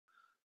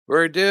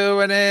We're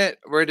doing it.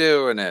 We're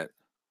doing it.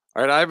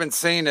 All right, I haven't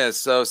seen this,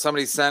 so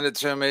somebody sent it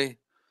to me.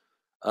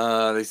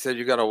 They said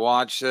you got to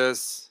watch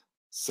this,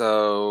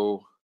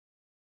 so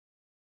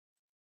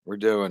we're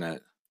doing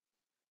it.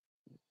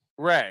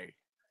 Ray.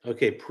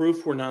 Okay,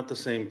 proof we're not the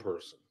same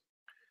person.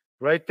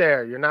 Right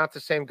there. You're not the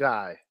same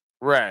guy.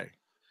 Ray.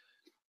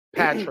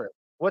 Patrick,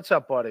 what's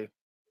up, buddy?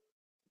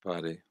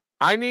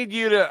 I need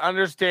you to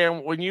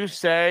understand when you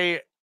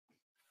say,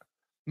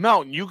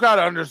 Melton, you got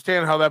to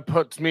understand how that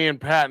puts me and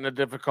Pat in a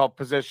difficult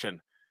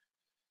position.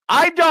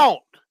 I don't.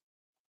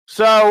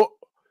 So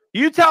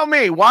you tell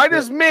me, why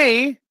does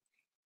me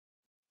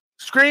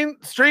stream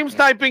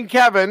sniping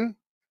Kevin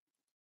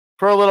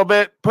for a little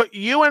bit put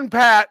you and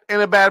Pat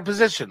in a bad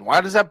position?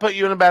 Why does that put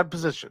you in a bad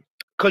position?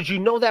 Because you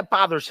know that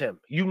bothers him.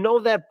 You know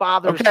that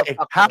bothers. Okay,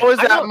 how is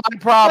that my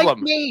problem?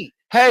 Like me.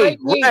 Hey, Like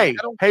me. Ray.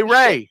 Hey,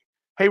 Ray.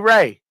 Hey,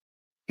 Ray.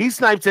 He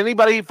snipes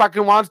anybody he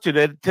fucking wants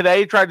to. Today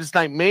he tried to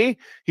snipe me.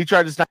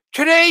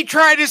 Today he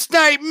tried to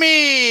snipe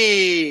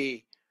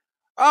me.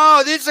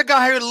 Oh, this is a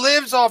guy who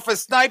lives off of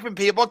sniping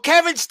people.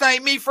 Kevin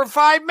sniped me for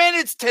 5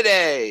 minutes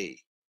today.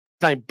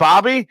 Snipe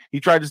Bobby. He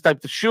tried to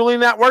snipe the Shuley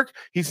Network.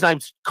 He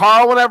snipes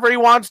Carl whenever he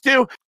wants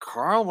to.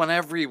 Carl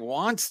whenever he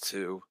wants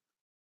to?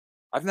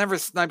 I've never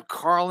sniped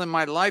Carl in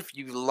my life,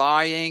 you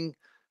lying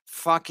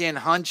fucking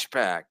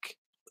hunchback.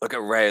 Look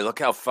at Ray. Look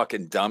how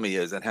fucking dumb he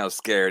is and how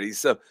scared.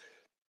 He's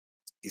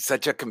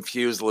such a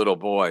confused little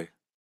boy.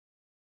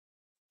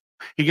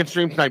 He can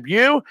stream snipe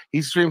you.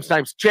 He stream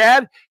snipes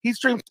Chad.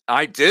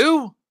 I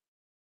do.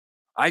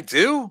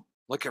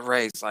 Look at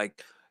Ray. He's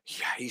like,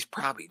 yeah, she's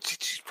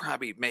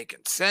probably making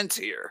sense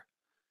here.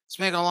 It's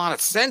making a lot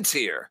of sense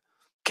here.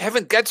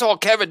 That's all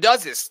Kevin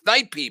does is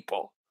snipe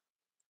people.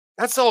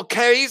 That's all.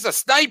 He's a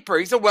sniper.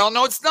 He's a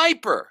well-known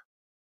sniper.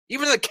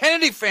 Even the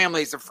Kennedy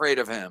family is afraid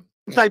of him.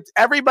 Snipes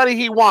everybody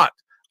he wants.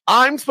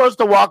 I'm supposed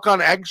to walk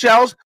on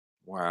eggshells.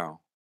 Wow.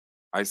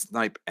 I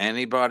snipe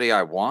anybody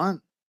I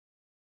want?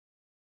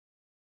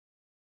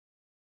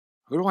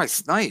 Who do I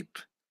snipe?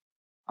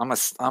 I'm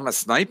a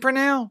sniper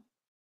now?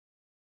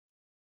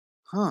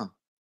 Huh.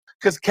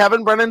 Because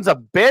Kevin Brennan's a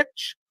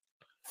bitch?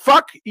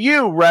 Fuck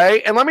you,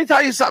 Ray. And let me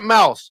tell you something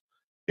else.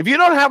 If you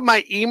don't have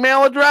my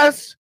email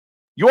address,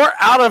 you're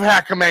out of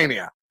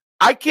Hackamania.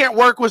 I can't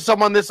work with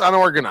someone this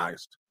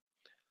unorganized.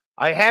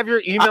 I have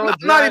your email address.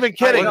 I'm not even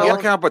kidding.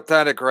 Look how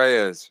pathetic Ray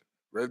is.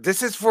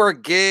 This is for a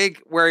gig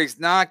where he's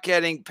not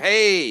getting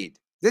paid.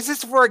 This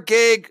is for a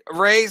gig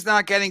Ray's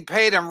not getting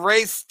paid, and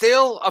Ray's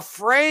still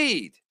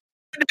afraid.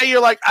 You're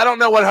like, I don't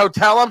know what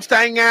hotel I'm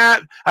staying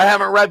at. I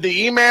haven't read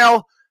the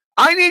email.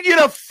 I need you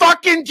to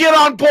fucking get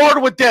on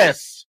board with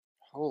this.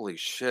 Holy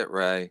shit,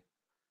 Ray.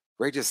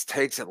 Ray just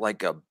takes it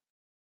like a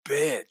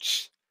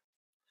bitch.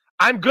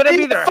 I'm going to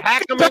be there.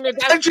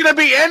 Attention to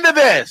be into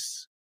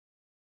this.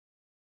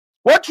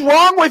 What's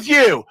wrong with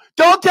you?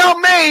 Don't tell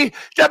me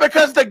that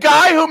because the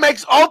guy who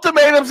makes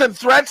ultimatums and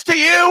threats to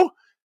you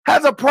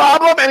has a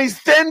problem and he's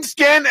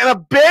thin-skinned and a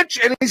bitch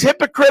and he's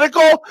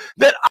hypocritical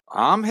that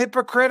I'm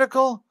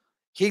hypocritical?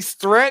 He's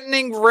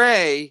threatening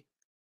Ray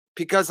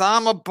because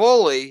I'm a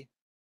bully,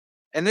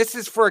 and this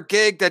is for a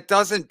gig that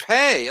doesn't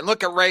pay. And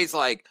look at Ray's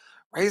like,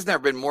 Ray's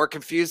never been more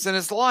confused in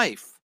his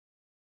life.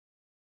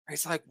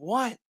 Ray's like,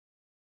 what?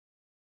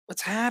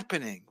 What's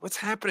happening? What's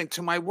happening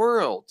to my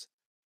world?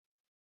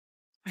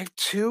 I have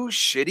 2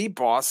 shitty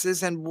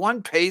bosses and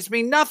one pays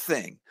me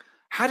nothing.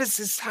 How do I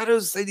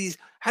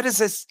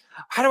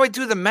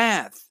do the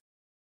math?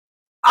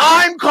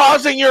 I'm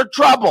causing your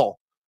trouble.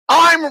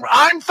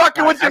 I'm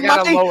fucking with your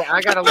money.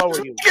 I gotta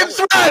lower you.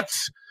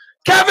 Threats.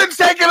 Kevin's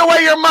taking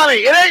away your money.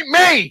 It ain't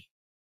me.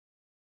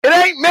 It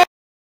ain't me.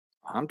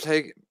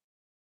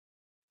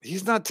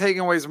 He's not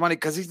taking away his money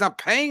because he's not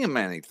paying him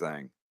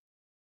anything.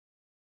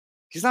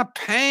 He's not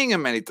paying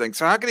him anything.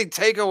 So how can he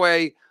take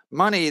away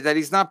money that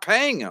he's not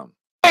paying him?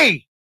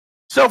 Hey,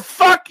 so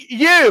fuck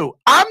you.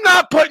 I'm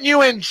not putting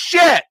you in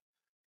shit.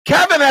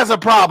 Kevin has a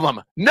problem.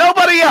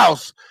 Nobody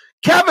else.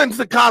 Kevin's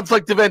the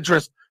conflict of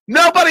interest.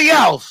 Nobody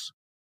else.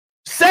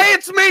 Say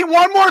it's me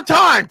one more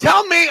time.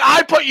 Tell me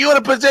I put you in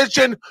a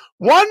position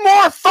one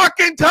more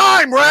fucking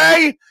time,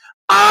 Ray.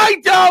 I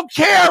don't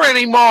care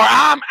anymore.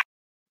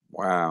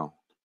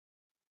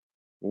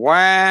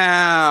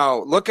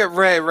 Wow. Look at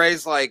Ray.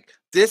 Ray's like,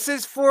 this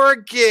is for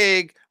a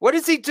gig. What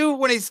does he do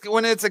when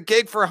it's a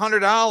gig for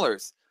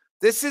 $100?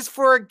 This is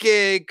for a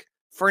gig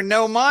for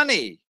no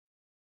money.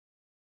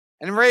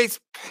 And Ray's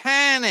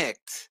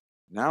panicked.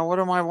 Now what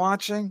am I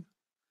watching?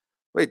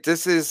 Wait,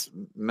 this is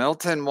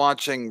Milton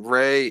watching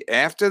Ray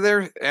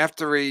after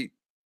he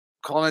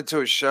called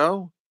into a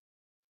show?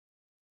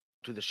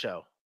 To the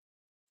show.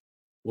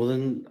 Well,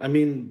 then, I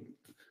mean,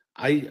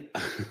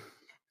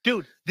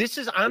 Dude, this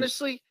is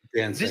honestly,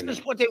 this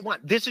is what they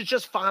want. This is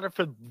just fodder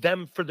for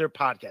them for their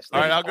podcast.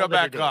 All right, I'll go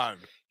back on.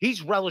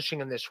 He's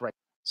relishing in this right.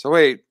 So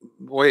wait.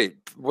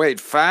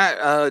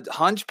 Fat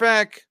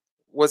Hunchback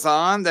was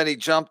on, then he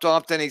jumped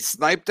off, then he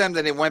sniped them,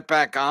 then he went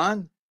back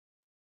on?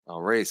 Oh,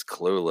 Ray's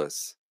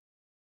clueless.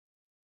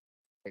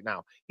 Right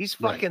now. He's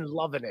fucking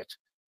loving it.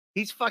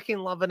 He's fucking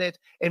loving it,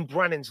 and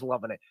Brennan's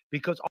loving it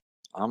because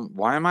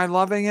Why am I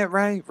loving it,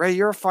 Ray? Ray,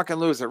 you're a fucking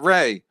loser.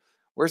 Ray,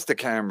 where's the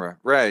camera?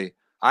 Ray,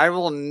 I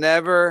will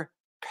never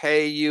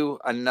pay you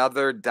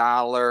another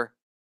dollar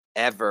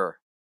ever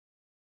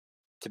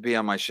to be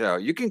on my show.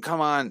 You can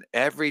come on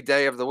every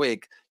day of the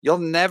week. You'll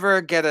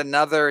never get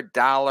another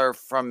dollar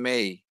from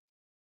me.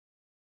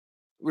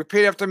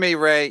 Repeat after me,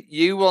 Ray.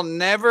 You will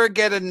never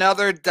get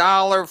another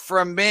dollar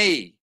from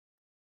me.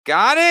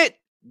 Got it?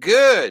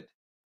 Good.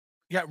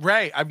 Yeah,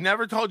 Ray, I've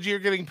never told you you're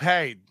getting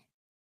paid.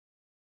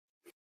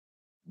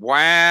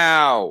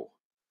 Wow.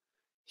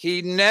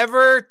 He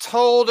never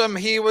told him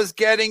he was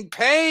getting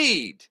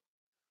paid.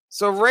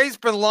 So Ray's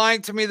been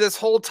lying to me this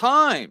whole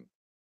time.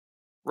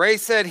 Ray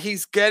said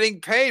he's getting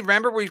paid.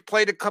 Remember we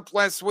played a clip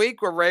last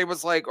week where Ray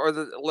was like, or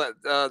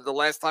the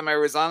last time I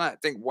was on, I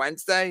think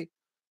Wednesday,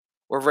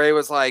 where Ray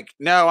was like,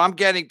 no, I'm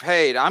getting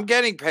paid. I'm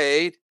getting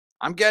paid.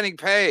 I'm getting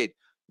paid.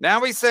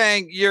 Now he's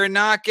saying you're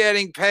not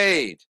getting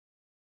paid.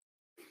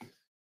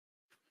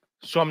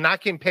 So I'm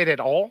not getting paid at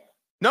all?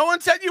 No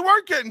one said you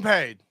weren't getting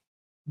paid.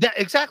 Yeah,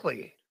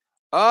 exactly.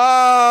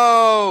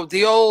 Oh,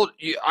 the old,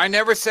 I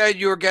never said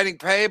you were getting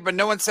paid, but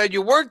no one said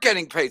you weren't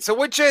getting paid. So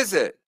which is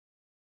it?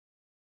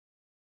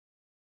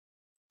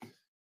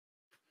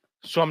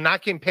 So I'm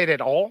not getting paid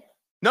at all?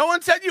 No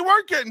one said you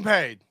weren't getting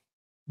paid.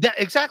 Yeah,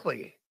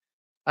 exactly.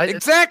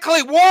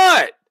 Exactly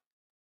what?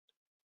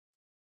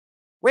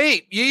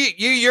 Wait,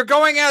 you're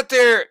going out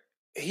there.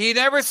 He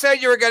never said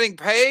you were getting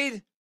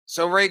paid.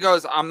 So Ray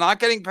goes, I'm not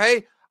getting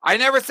paid. I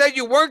never said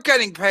you weren't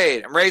getting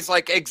paid. And Ray's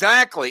like,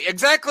 exactly.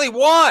 Exactly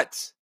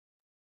what?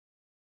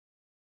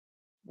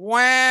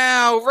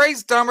 Wow,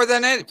 Ray's dumber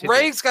than it.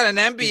 Ray's got an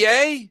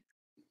MBA.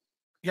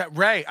 Yeah,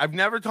 Ray, I've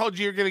never told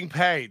you you're getting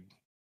paid.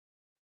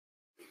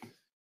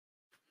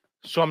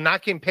 So I'm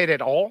not getting paid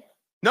at all?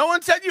 No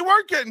one said you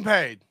weren't getting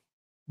paid.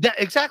 Yeah,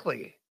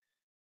 exactly.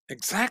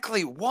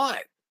 Exactly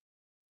what?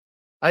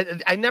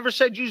 I never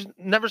said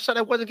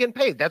I wasn't getting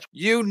paid. That's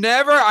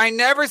I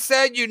never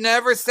said you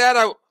never said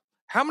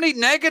how many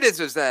negatives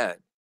is that?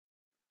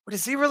 But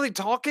is he really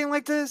talking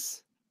like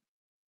this?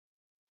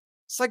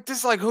 It's like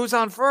this, like who's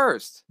on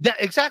first? Yeah,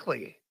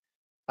 exactly.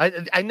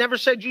 I never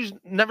said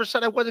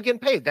I wasn't getting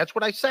paid. That's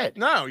what I said.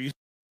 No,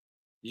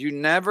 you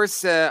never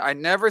said. I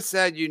never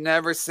said. You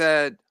never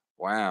said.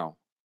 Wow.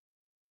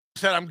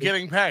 You said I'm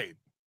getting paid.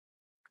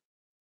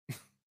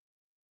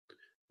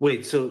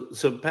 Wait, so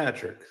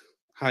Patrick.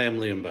 Hi, I'm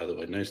Liam, by the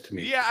way. Nice to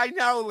meet you. Yeah, I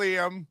know,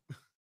 Liam.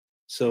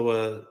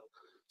 So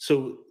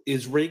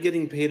is Ray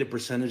getting paid a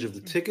percentage of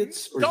the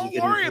tickets? Or don't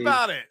worry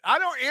about it. I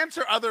don't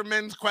answer other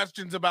men's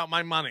questions about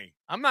my money.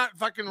 I'm not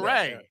fucking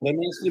Ray. I'm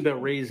asking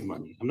about Ray's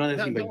money. I'm not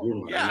asking about your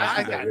money.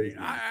 Yeah,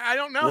 I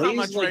don't know how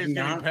much Ray's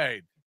getting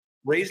paid.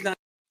 Ray's not.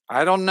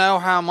 I don't know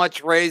how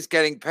much Ray's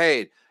getting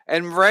paid.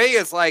 And Ray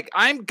is like,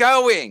 I'm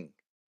going.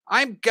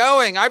 I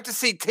have to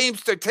see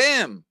Teamster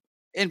Tim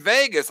in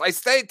Vegas. I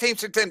stay at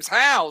Teamster Tim's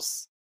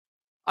house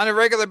on a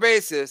regular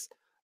basis,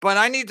 but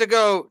I need to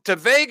go to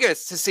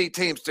Vegas to see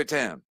Teamster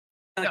Tim.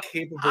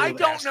 I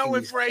don't know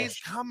if Ray's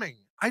coming.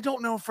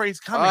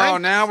 Oh,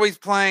 now he's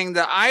playing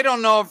the I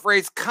don't know if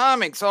Ray's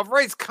coming. So if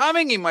Ray's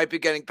coming, he might be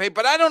getting paid,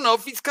 but I don't know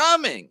if he's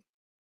coming.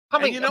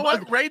 And you know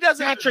what? Ray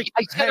doesn't. Patrick,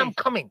 I said I'm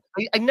coming.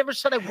 I never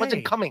said I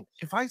wasn't coming.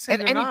 If I say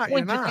at any point,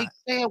 you're not.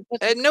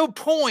 At no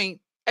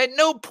point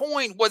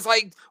was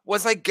I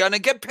gonna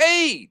get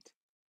paid.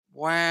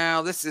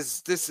 Wow, this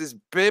is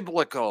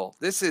biblical.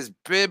 This is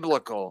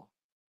biblical.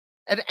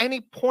 At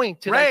any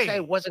point did I say I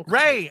wasn't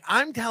coming? Ray,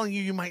 I'm telling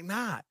you, you might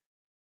not.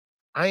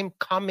 I'm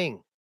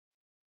coming.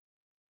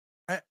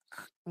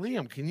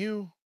 Liam, can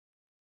you?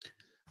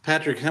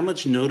 Patrick, how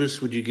much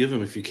notice would you give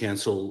him if you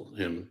cancel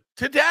him?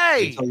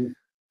 Today.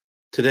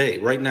 Today,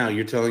 right now,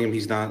 you're telling him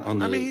he's not on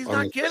the. I mean, he's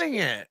not getting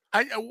it.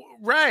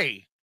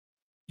 Ray,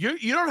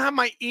 you don't have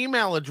my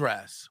email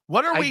address.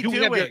 What are we doing? I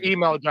do have your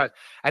email address.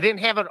 I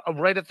didn't have it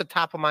right at the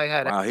top of my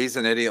head. Wow, he's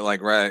an idiot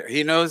like Ray.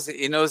 He knows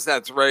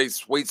that's Ray's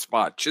sweet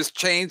spot. Just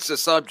change the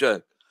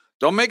subject.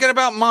 Don't make it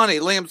about money.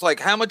 Liam's like,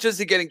 how much is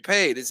he getting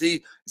paid? Is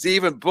he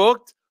even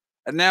booked?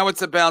 And now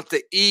it's about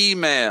the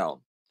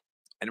email.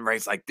 And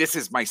Ray's like, this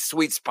is my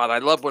sweet spot. I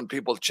love when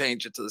people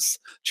change the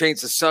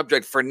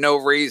subject for no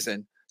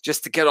reason,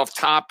 just to get off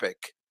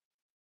topic.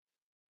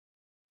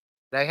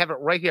 I have it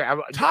right here.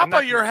 Top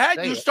of your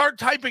head, you start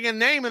typing a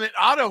name and it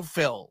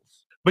autofills.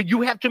 But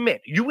you have to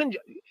admit, I'm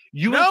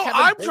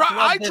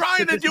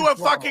trying to do a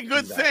fucking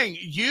good thing.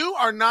 You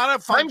are not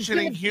a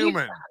functioning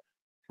human.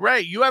 Ray,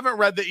 you haven't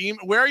read the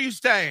email. Where are you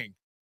staying?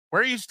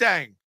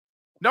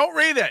 Don't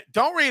read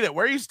it.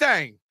 Where are you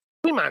staying?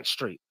 Fremont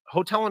Street.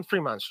 Hotel in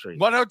Fremont Street.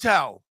 What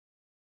hotel?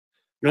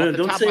 No,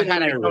 don't say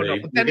that.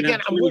 But then again,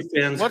 where's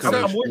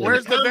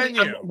the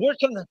venue? I'm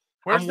working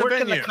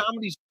the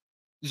Comedy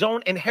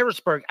Zone in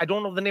Harrisburg. I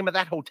don't know the name of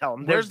that hotel.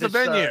 Where's the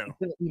venue?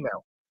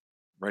 Email.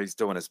 Ray's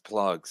doing his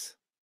plugs.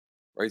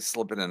 Ray's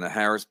slipping in a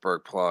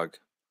Harrisburg plug.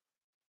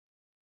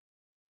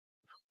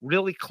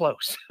 Really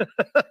close.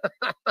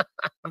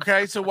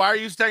 Okay, so why are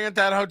you staying at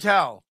that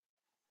hotel?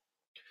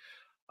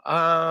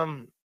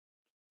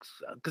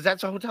 Because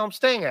that's a hotel I'm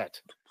staying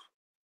at.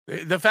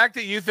 The fact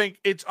that you think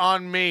it's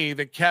on me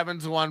that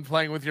Kevin's the one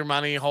playing with your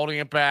money, holding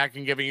it back,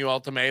 and giving you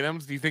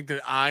ultimatums, do you think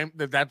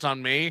that that's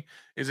on me?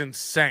 Is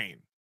insane.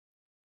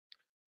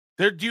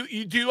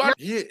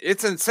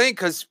 It's insane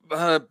because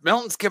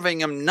Milton's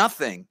giving him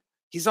nothing.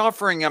 He's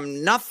offering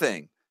him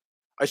nothing.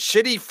 A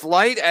shitty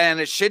flight and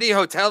a shitty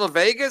hotel to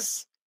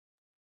Vegas.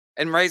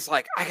 And Ray's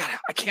like, I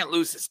can't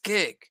lose this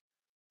gig.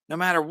 No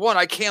matter what,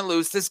 I can't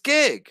lose this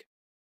gig.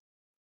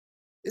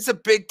 It's a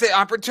big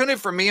opportunity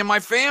for me and my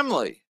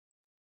family.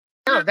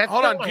 No, that's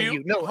hold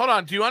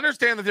on. Do you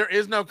understand that there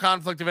is no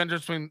conflict of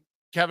interest between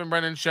Kevin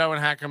Brennan's show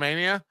and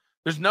Hackermania?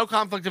 There's no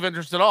conflict of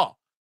interest at all.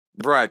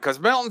 Right, because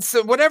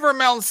whatever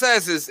Melton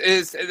says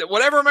is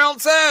whatever Melton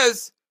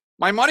says.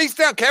 My money's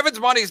down. Kevin's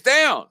money's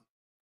down.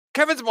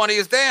 Kevin's money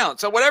is down.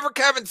 So whatever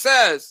Kevin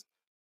says,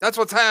 that's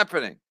what's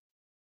happening.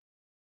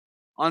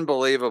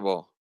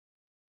 Unbelievable.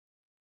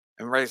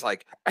 And Ray's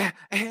like, I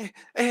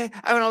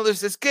want to lose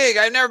this gig.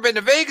 I've never been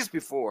to Vegas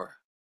before.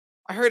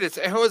 I heard it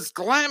was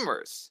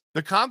glamorous.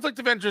 The conflict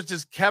of interest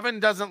is Kevin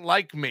doesn't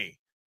like me.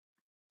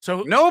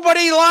 So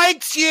nobody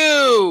likes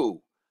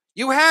you.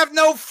 You have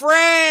no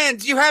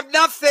friends. You have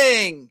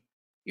nothing.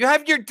 You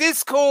have your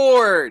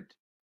Discord.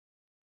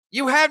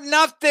 You have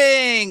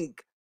nothing.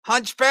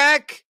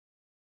 Hunchback.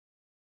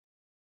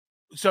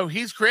 So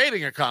he's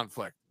creating a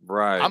conflict.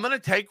 Right. I'm going to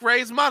take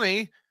Ray's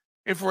money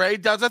if Ray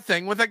does a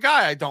thing with a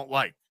guy I don't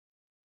like.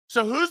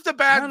 So who's the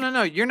bad?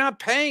 No. You're not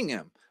paying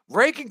him.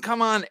 Ray can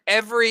come on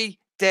every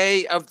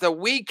day of the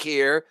week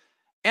here,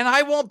 and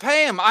I won't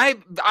pay him. I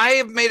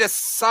have made a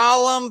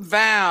solemn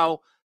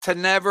vow to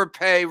never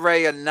pay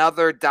Ray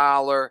another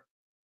dollar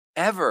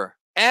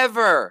ever.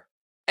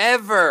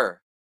 So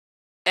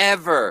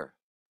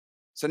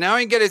now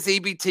he can get his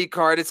EBT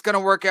card. It's going to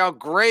work out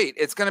great.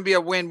 It's going to be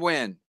a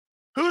win-win.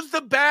 Who's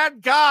the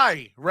bad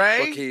guy,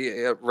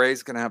 Ray? Look,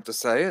 Ray's going to have to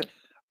say it.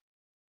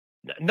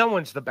 No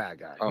one's the bad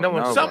guy.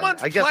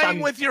 Someone's playing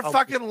with your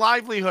fucking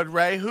livelihood,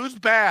 Ray. Who's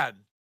bad?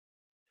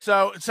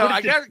 So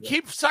I gotta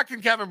keep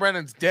sucking Kevin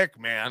Brennan's dick,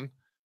 man.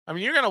 I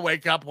mean, you're gonna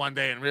wake up one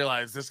day and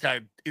realize this guy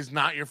is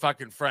not your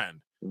fucking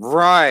friend.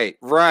 Right.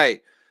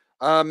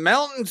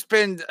 Melton's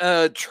been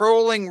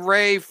trolling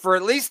Ray for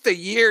at least a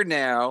year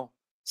now,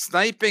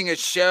 sniping a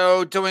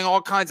show, doing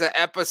all kinds of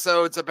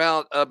episodes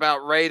about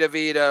Ray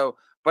DeVito.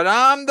 But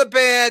I'm the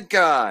bad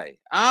guy.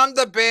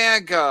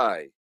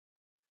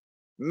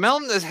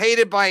 Melton is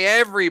hated by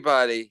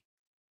everybody.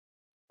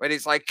 But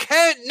he's like,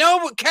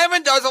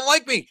 Kevin doesn't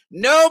like me.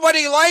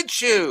 Nobody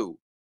likes you.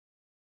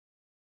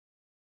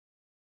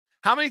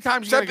 How many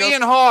times? Except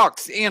Ian Hawke.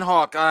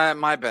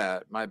 My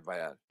bad. Go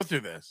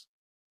through this.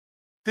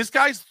 This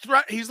guy's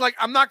he's like,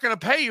 I'm not going to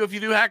pay you if you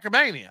do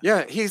Hackermania.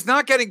 Yeah, he's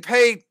not getting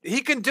paid.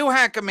 He can do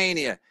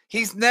Hackermania.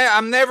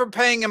 I'm never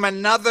paying him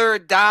another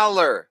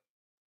dollar.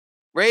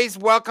 Ray's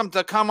welcome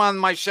to come on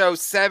my show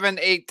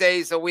 7-8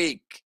 days a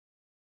week.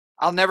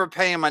 I'll never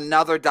pay him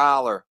another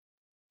dollar.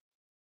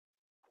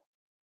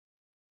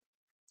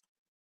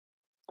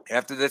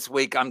 After this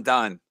week, I'm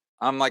done.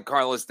 I'm like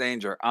Carlos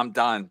Danger. I'm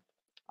done.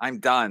 Bye.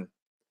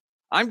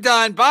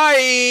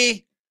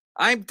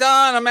 I'm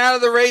done. I'm out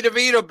of the Ray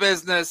DeVito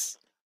business.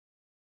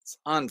 It's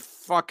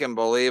unfucking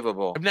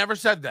believable. I've never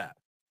said that.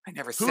 I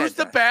never said that. Who's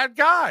the bad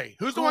guy?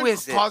 Who's the one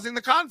causing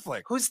the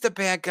conflict? Who's the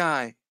bad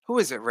guy? Who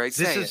is it, Ray?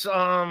 This is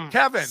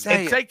Kevin.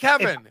 Say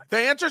Kevin. The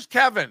answer's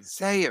Kevin.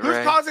 Say it, Ray.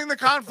 Who's causing the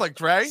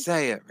conflict, Ray?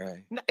 Say it,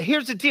 Ray.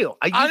 Here's the deal.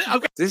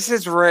 This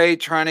is Ray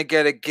trying to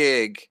get a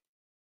gig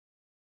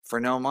for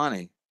no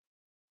money.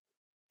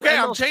 Okay,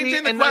 I'm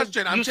changing the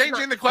question. No, I'm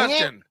changing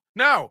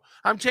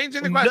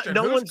the question.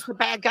 No one's the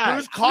bad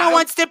guy. No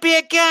one's the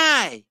bad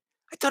guy.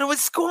 I thought it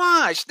was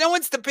squash. No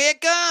one's the bad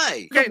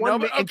guy.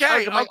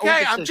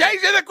 Okay. I'm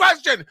changing the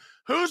question.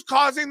 Who's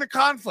causing the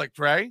conflict,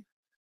 Ray?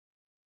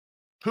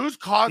 Who's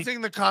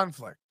causing the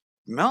conflict?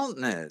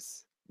 Melton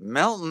is.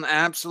 Melton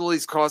absolutely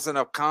is causing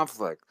a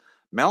conflict.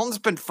 Melton's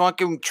been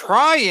fucking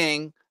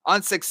trying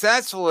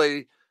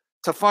unsuccessfully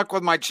to fuck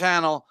with my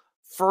channel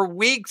for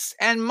weeks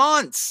and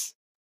months.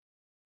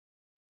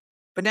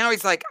 But now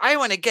he's like, I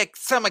want to get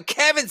some of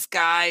Kevin's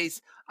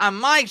guys on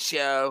my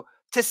show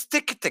to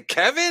stick it to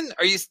Kevin.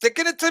 Are you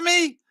sticking it to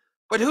me?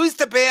 But who's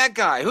the bad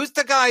guy? Who's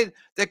the guy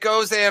that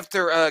goes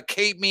after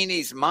Kate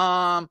Meany's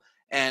mom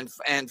and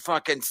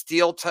fucking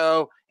Steel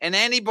Toe and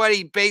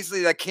anybody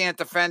basically that can't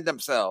defend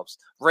themselves?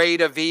 Ray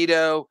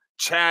DeVito,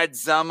 Chad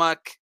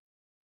Zumock.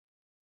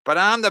 But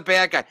I'm the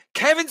bad guy.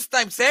 Kevin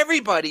snipes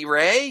everybody,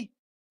 Ray.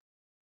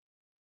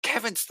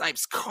 Kevin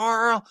snipes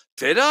Carl.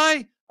 Did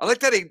I? I like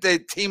that they're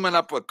teaming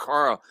up with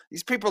Carl.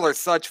 These people are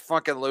such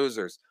fucking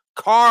losers.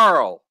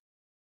 Carl.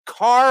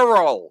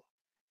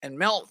 And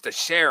Melton, the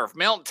sheriff.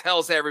 Melton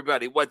tells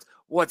everybody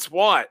what's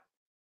what.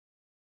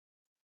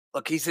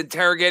 Look, he's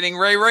interrogating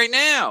Ray right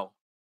now.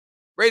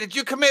 Ray, did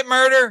you commit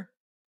murder?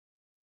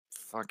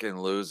 Fucking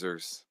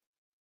losers.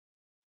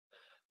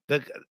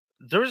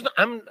 There's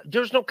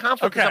no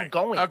conflict. Okay. I'm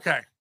going. Okay.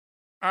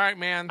 All right,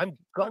 man. I'm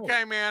going.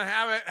 Okay, man.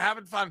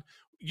 Having fun.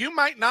 You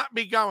might not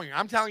be going.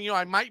 I'm telling you,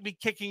 I might be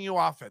kicking you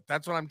off it.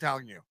 That's what I'm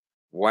telling you.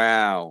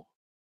 Wow.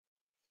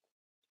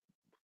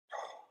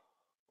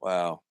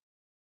 Wow.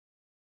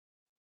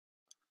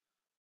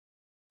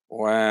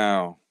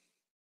 Wow.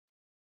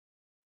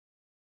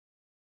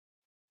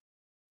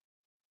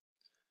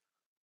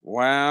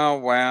 Wow,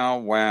 wow,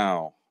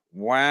 wow.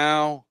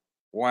 Wow,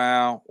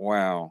 wow,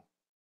 wow.